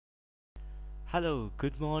Hello,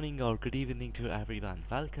 good morning or good evening to everyone.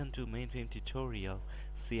 Welcome to Mainframe tutorial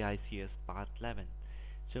CICS part 11.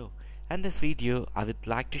 So, in this video, I would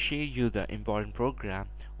like to share you the important program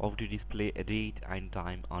of to display a date and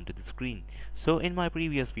time onto the screen. So, in my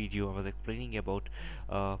previous video, I was explaining about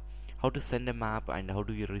how to send a map and how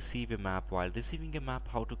do you receive a map. While receiving a map,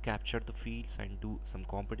 how to capture the fields and do some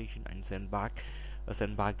computation and send back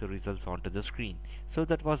the results onto the screen. So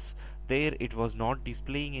that was there, it was not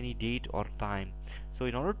displaying any date or time. So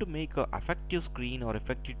in order to make a effective screen or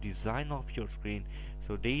effective design of your screen,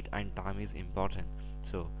 so date and time is important.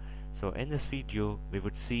 So in this video we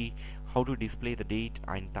would see how to display the date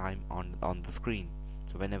and time on the screen.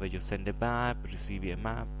 So whenever you send a map, receive a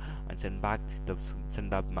map, and send back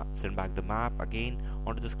the map again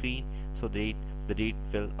onto the screen, so the date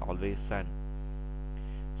will always send.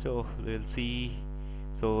 So we'll see.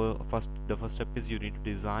 So the first step is you need to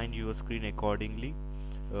design your screen accordingly,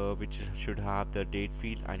 which should have the date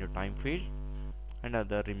field and your time field and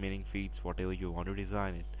other remaining fields whatever you want to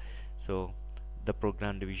design it. So the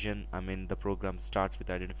program division, the program starts with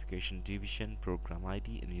identification division, program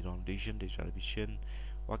ID, environment division, data division,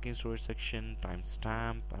 working storage section,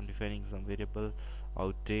 timestamp. I'm defining some variable,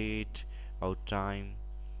 out date, out time,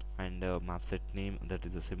 and map set name, that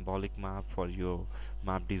is a symbolic map for your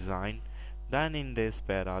map design. Then in this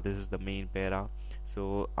para, this is the main para,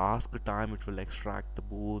 so ask time, it will extract the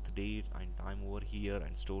both date and time over here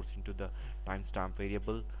and stores into the timestamp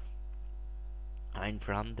variable, and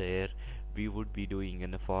from there we would be doing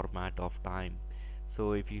in a format of time.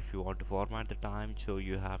 So if you want to format the time, so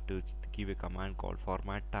you have to give a command called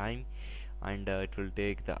format time, and it will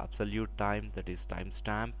take the absolute time, that is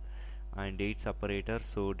timestamp, and date separator.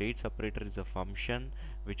 So date separator is a function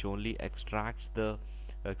which only extract the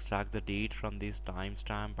date from this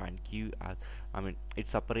timestamp and give it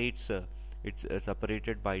separates it's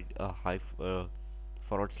separated by a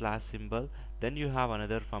forward slash symbol. Then you have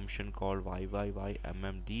another function called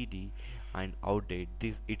YYYMMDD and outdate.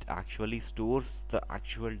 This it actually stores the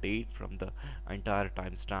actual date from the entire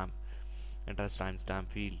timestamp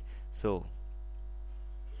field. So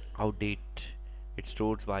outdate, it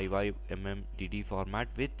stores YYMMDD format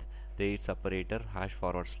with date separator hash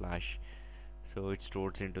forward slash. So it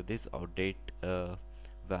stores into this outdate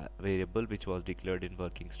variable which was declared in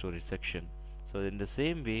working storage section. So in the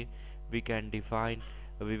same way we can define,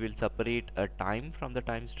 we will separate a time from the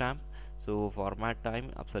timestamp. So format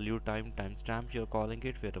time, absolute time, timestamp you're calling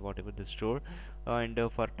it, whatever the store. And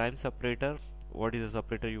for time separator, what is the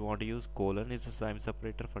separator you want to use? Colon is the time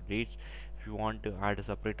separator. For dates, if you want to add a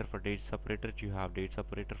separator for date separator, you have date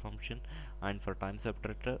separator function, and for time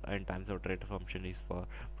separator, and time separator function is for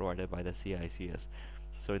provided by the CICS.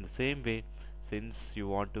 So in the same way, since you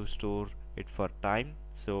want to store it for time,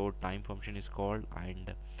 so time function is called,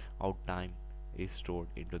 and out time is stored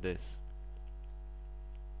into this.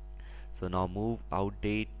 So now move out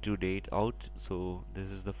date to date out. So this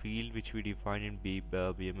is the field which we define in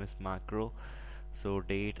BMS macro. So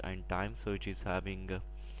date and time, so it is having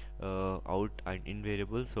out and in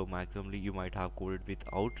variable. So maximally you might have coded with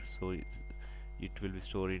out, so it will be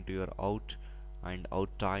stored into your out, and out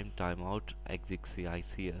time, time out, exec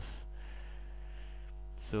CICS.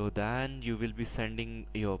 So then you will be sending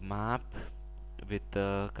your map with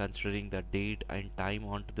considering the date and time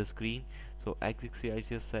onto the screen. So exec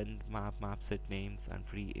CICS send map set names and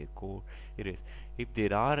free code erase. If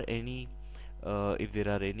there are any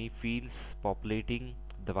fields populating,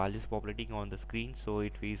 the values populating on the screen, so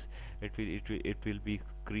it will be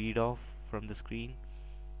cleared off from the screen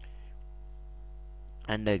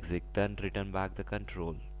and exit, then return back the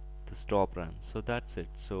control, the stop run. So that's it.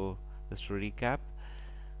 So just to recap,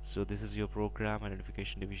 so this is your program: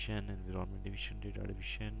 identification division, environment division, data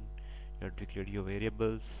division. You have declared your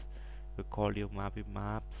variables, you called your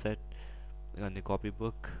map set on the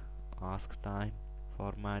copybook, ask time,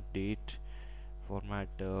 format date, format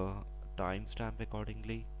timestamp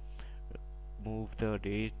accordingly, move the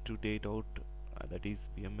date to date out, that is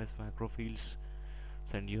BMS macro fields,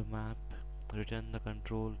 send your map, return the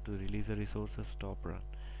control to release the resources, stop run.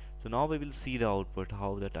 So now we will see the output,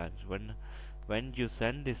 how the times when you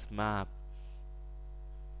send this map.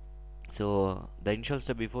 So the initial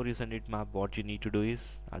step before you send it map, what you need to do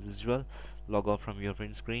is, as usual, log out from your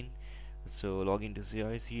print screen. So log into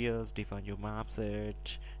CICS, define your map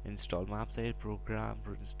set, install map set, program,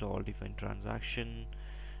 install, define transaction,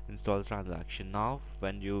 install transaction. Now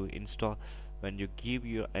when you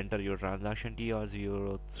enter your transaction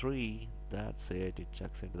TR03, that's it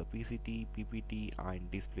checks into the PCT, PPT,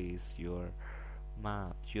 and displays your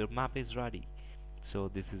map. Your map is ready. So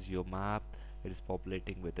this is your map. It is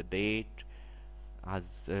populating with the date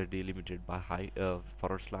as delimited by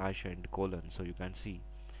forward slash and colon, so you can see.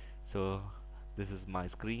 So this is my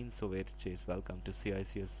screen, so it says welcome to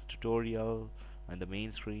CICS tutorial and the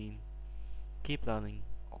main screen. Keep learning,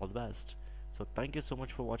 all the best. So thank you so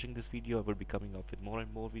much for watching this video. I will be coming up with more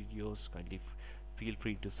and more videos. Kindly feel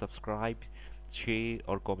free to subscribe, share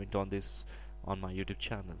or comment on this on my YouTube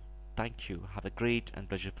channel. Thank you. Have a great and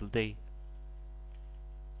pleasureful day.